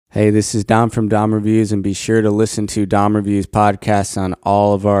Hey, this is Dom from Dom Reviews, and be sure to listen to Dom Reviews podcasts on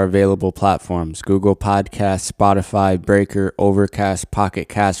all of our available platforms: Google Podcasts, Spotify, Breaker, Overcast, Pocket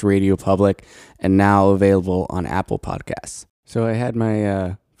Cast, Radio Public, and now available on Apple Podcasts. So I had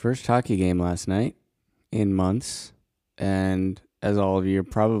my first hockey game last night in months, and as all of you are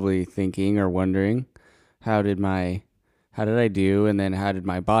probably thinking or wondering, how did I do, and then how did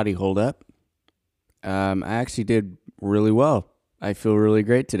my body hold up? I actually did really well. I feel really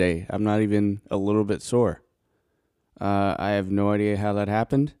great today. I'm not even a little bit sore. I have no idea how that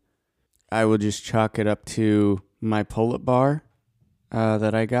happened. I will just chalk it up to my pull-up bar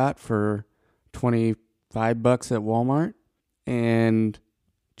that I got for $25 at Walmart, and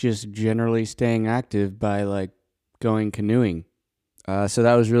just generally staying active by going canoeing. So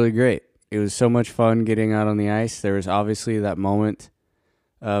that was really great. It was so much fun getting out on the ice. There was obviously that moment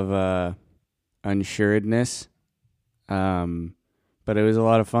of unsuredness. But it was a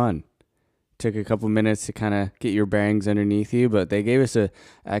lot of fun. Took a couple minutes to kind of get your bearings underneath you, but they gave us a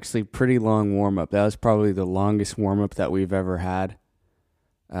actually pretty long warm-up. That was probably the longest warm-up that we've ever had,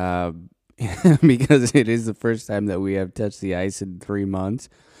 because it is the first time that we have touched the ice in 3 months,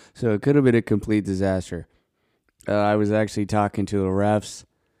 so it could have been a complete disaster. I was actually talking to the refs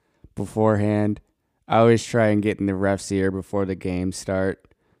beforehand. I always try and get in the refs' ear before the games start,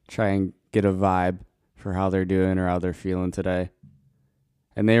 try and get a vibe for how they're doing or how they're feeling today.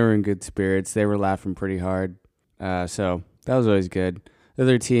 And they were in good spirits. They were laughing pretty hard. So that was always good. The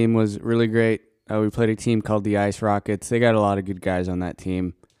other team was really great. We played a team called the Ice Rockets. They got a lot of good guys on that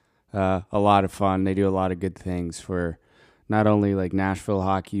team. A lot of fun. They do a lot of good things for not only Nashville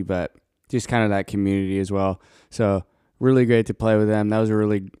hockey, but just kind of that community as well. So really great to play with them. That was a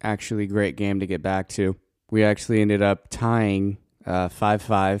really actually great game to get back to. We actually ended up tying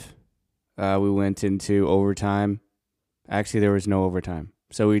 5-5. We went into overtime. Actually, there was no overtime.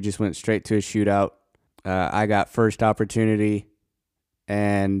 So we just went straight to a shootout. I got first opportunity,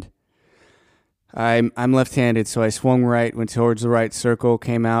 and I'm left-handed, so I swung right, went towards the right circle,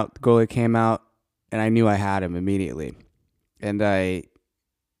 came out, the goalie came out, and I knew I had him immediately. And I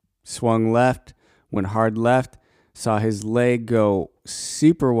swung left, went hard left, saw his leg go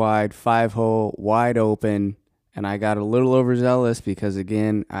super wide, 5-hole, wide open, and I got a little overzealous because,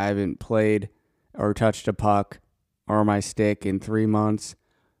 again, I haven't played or touched a puck or my stick in 3 months.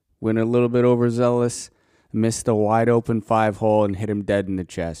 Went a little bit overzealous, missed the wide open 5-hole and hit him dead in the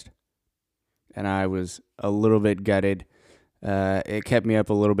chest. And I was a little bit gutted. It kept me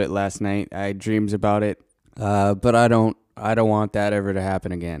up a little bit last night. I had dreams about it, but I don't want that ever to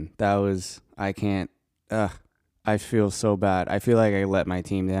happen again. I can't. I feel so bad. I feel like I let my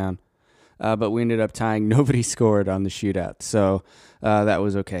team down. But we ended up tying. Nobody scored on the shootout, so that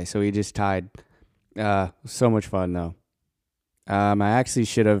was okay. So we just tied. So much fun though. I actually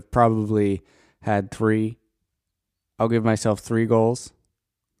should have probably had 3. I'll give myself 3 goals.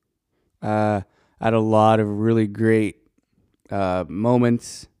 I had a lot of really great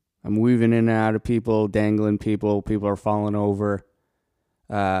moments. I'm weaving in and out of people, dangling people. People are falling over.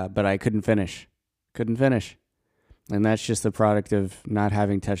 But I couldn't finish. And that's just the product of not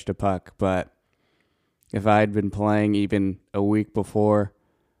having touched a puck. But if I had been playing even a week before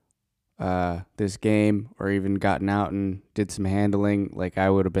this game, or even gotten out and did some handling, I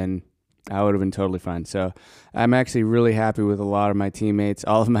would have been totally fine. So I'm actually really happy with a lot of my teammates,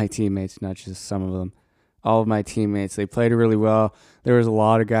 all of my teammates, not just some of them, all of my teammates. They played really well. There was a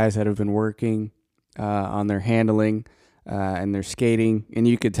lot of guys that have been working on their handling and their skating, and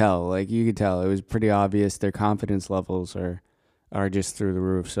you could tell it was pretty obvious. Their confidence levels are just through the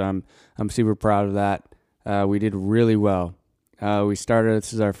roof. So I'm super proud of that. We did really well.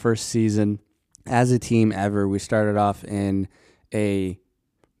 This is our first season as a team ever. We started off in a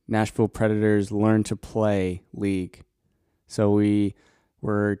Nashville Predators Learn to Play league. So we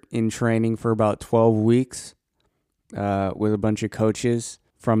were in training for about 12 weeks with a bunch of coaches.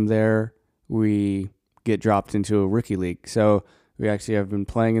 From there, we get dropped into a rookie league. So we actually have been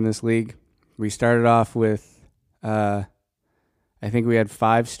playing in this league. We started off with, I think we had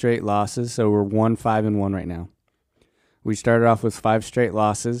 5 straight losses. So we're 1-5-1 right now. We started off with 5 straight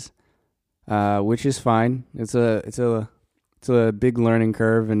losses, which is fine. It's a big learning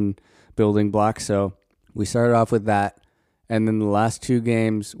curve and building block. So we started off with that, and then the last 2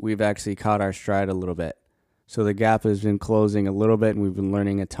 games we've actually caught our stride a little bit. So the gap has been closing a little bit, and we've been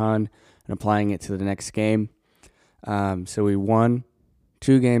learning a ton and applying it to the next game. So we won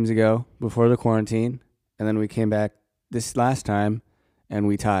 2 games ago before the quarantine, and then we came back this last time and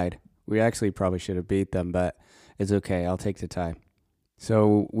we tied. We actually probably should have beat them, but it's okay. I'll take the tie.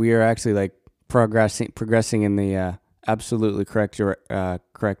 So we are actually progressing in the absolutely correct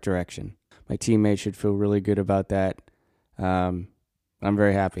direction. My teammates should feel really good about that. I'm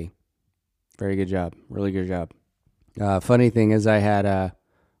very happy. Very good job. Really good job. Funny thing is, I had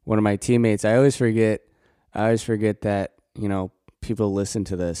one of my teammates. I always forget. That people listen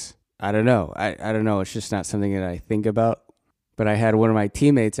to this. I don't know. I don't know. It's just not something that I think about. But I had one of my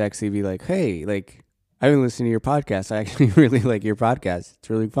teammates actually be like, "Hey, like I've been listening to your podcast. I actually really like your podcast. It's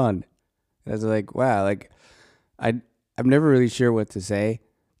really fun." And I was like, "Wow!" Like I'm never really sure what to say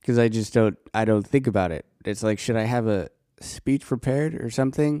because I don't think about it. It's like, should I have a speech prepared or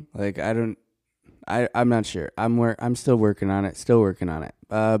something? Like I'm not sure. I'm still working on it.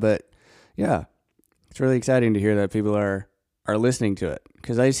 But yeah, it's really exciting to hear that people are listening to it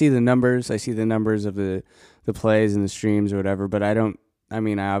because I see the numbers. I see the numbers of the plays and the streams or whatever. But I don't. I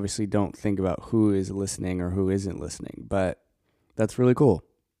mean, I obviously don't think about who is listening or who isn't listening. But that's really cool.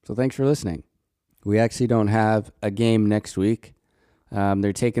 So thanks for listening. We actually don't have a game next week.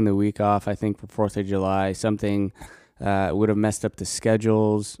 They're taking the week off, I think, for 4th of July. Something would have messed up the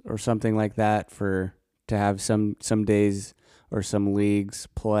schedules or something like that to have some days or some leagues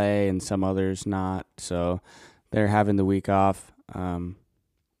play and some others not. So they're having the week off.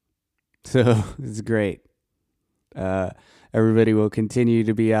 So it's great. Everybody will continue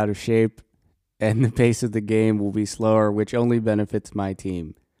to be out of shape, and the pace of the game will be slower, which only benefits my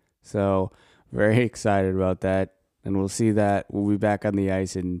team. So very excited about that. And we'll see that. We'll be back on the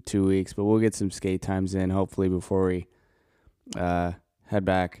ice in 2 weeks, but we'll get some skate times in, hopefully, before we head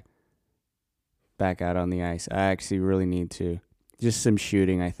back out on the ice. I actually really need to. Just some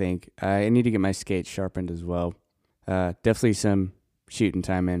shooting, I think. I need to get my skates sharpened as well. Definitely some shooting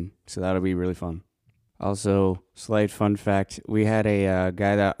time in, so that'll be really fun. Also, slight fun fact, we had a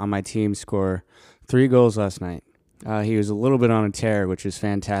guy that on my team score 3 goals last night. He was a little bit on a tear, which is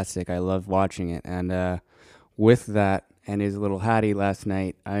fantastic. I love watching it. And with that and his little hattie last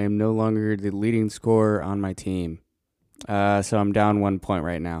night, I am no longer the leading scorer on my team. So I'm down 1 point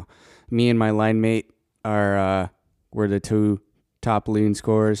right now. Me and my line mate were the 2 top leading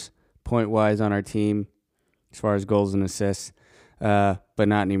scorers point-wise on our team as far as goals and assists, but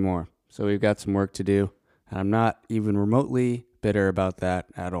not anymore. So we've got some work to do. And I'm not even remotely bitter about that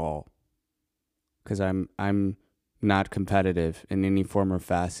at all because I'm not competitive in any form or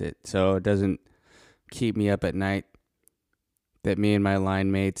facet. So it doesn't keep me up at night that me and my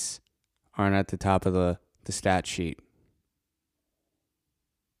line mates aren't at the top of the stat sheet.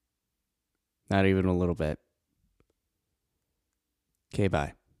 Not even a little bit. Okay,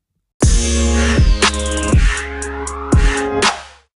 bye.